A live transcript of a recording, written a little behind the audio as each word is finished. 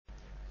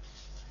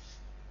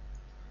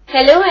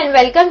Hello and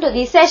welcome to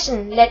the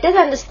session. Let us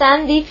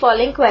understand the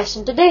following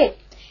question today.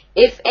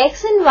 If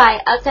x and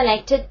y are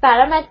connected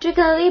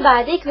parametrically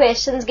by the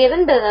equations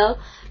given below,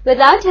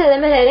 without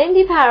eliminating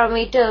the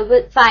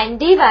parameter, find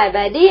dy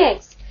by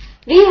dx.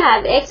 We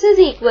have x is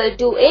equal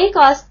to a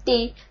cos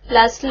t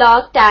plus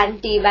log tan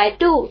t by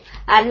 2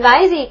 and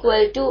y is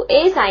equal to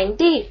a sin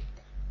t.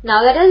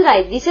 Now let us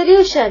write the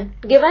solution.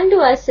 Given to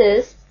us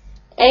is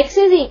x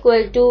is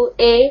equal to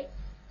a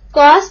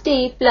cos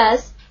t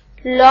plus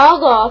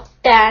log of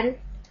tan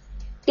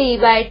t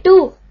by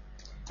 2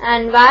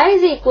 and y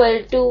is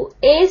equal to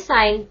a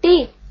sin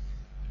t.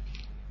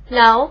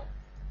 Now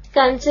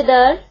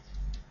consider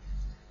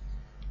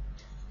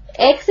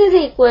x is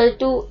equal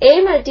to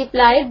a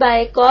multiplied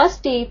by cos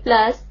t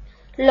plus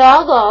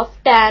log of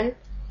tan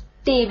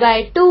t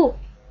by 2.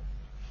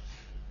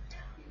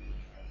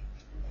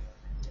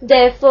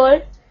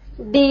 Therefore,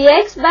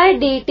 dx by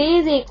dt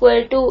is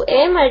equal to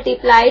a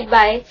multiplied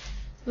by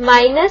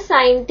minus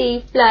sin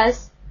t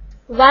plus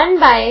 1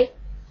 by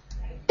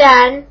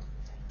tan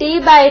t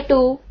by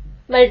 2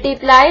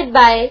 multiplied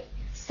by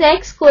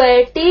sec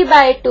square t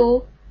by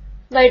 2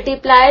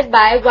 multiplied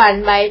by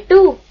 1 by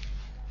 2,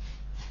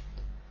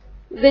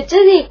 which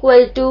is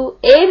equal to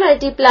a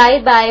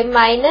multiplied by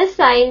minus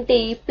sin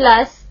t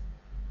plus,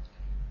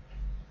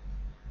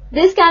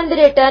 this can be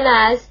written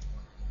as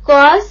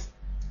cos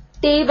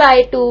t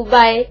by 2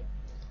 by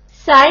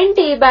sin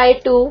t by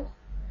 2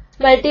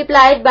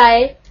 multiplied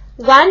by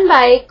 1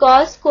 by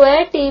cos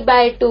square t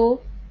by 2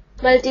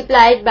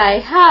 multiplied by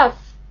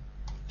half.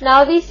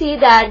 Now we see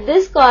that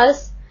this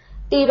cos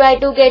t by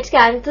 2 gets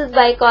cancelled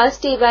by cos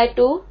t by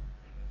 2.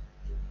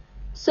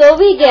 So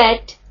we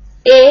get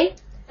a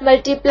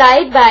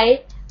multiplied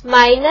by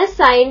minus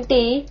sin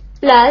t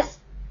plus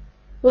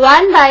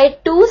 1 by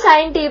 2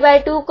 sin t by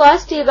 2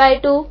 cos t by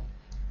 2.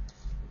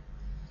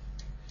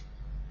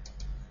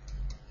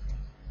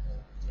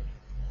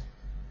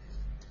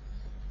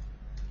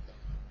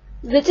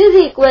 Which is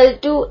equal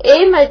to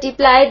a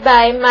multiplied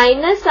by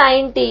minus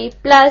sin t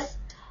plus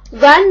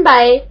 1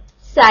 by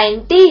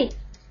sin t,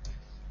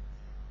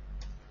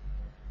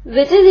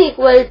 which is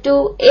equal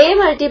to a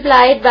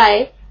multiplied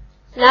by,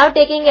 now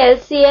taking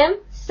LCM,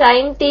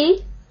 sin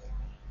t,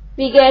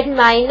 we get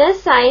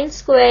minus sin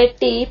square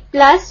t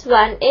plus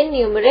 1 in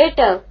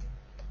numerator.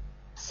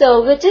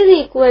 So which is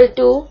equal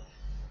to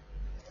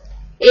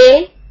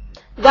a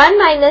 1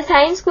 minus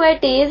sin square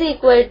t is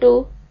equal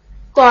to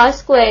cos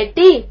square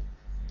t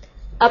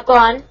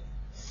upon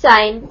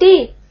sin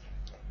t.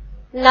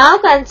 Now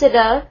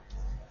consider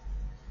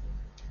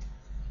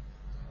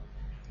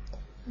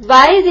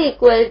y is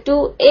equal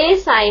to a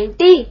sin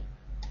t.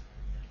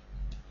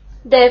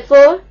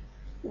 Therefore,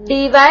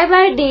 dy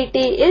by dt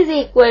is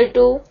equal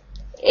to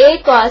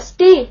a cos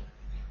t.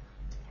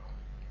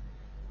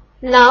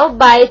 Now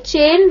by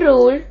chain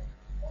rule,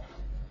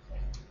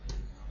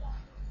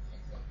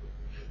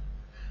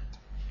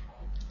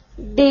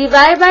 dy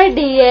by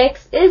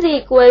dx is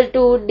equal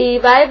to dy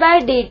by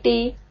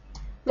dt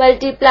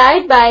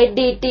multiplied by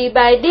dt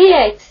by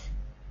dx,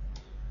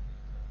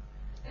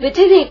 which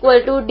is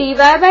equal to dy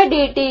by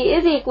dt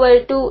is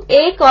equal to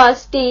a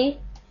cos t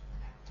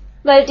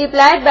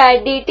multiplied by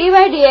dt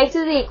by dx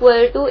is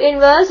equal to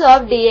inverse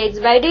of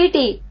dx by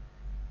dt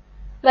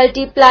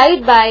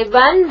multiplied by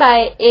 1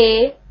 by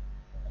a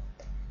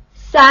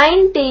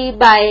sin t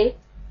by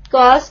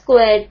cos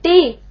square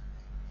t.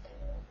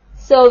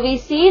 So we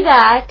see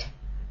that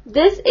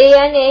this a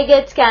and a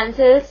gets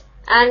cancelled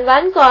and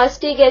 1 cos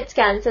t gets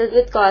cancelled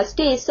with cos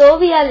t. So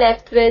we are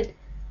left with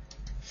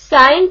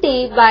sin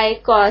t by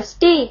cos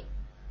t,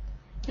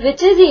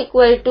 which is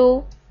equal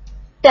to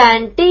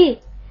tan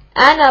t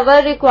and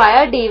our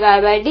required dy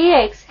by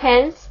dx.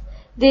 Hence,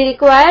 the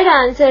required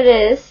answer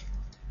is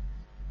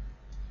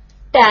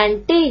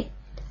tan t.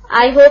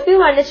 I hope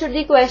you understood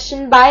the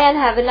question. Bye and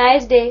have a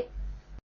nice day.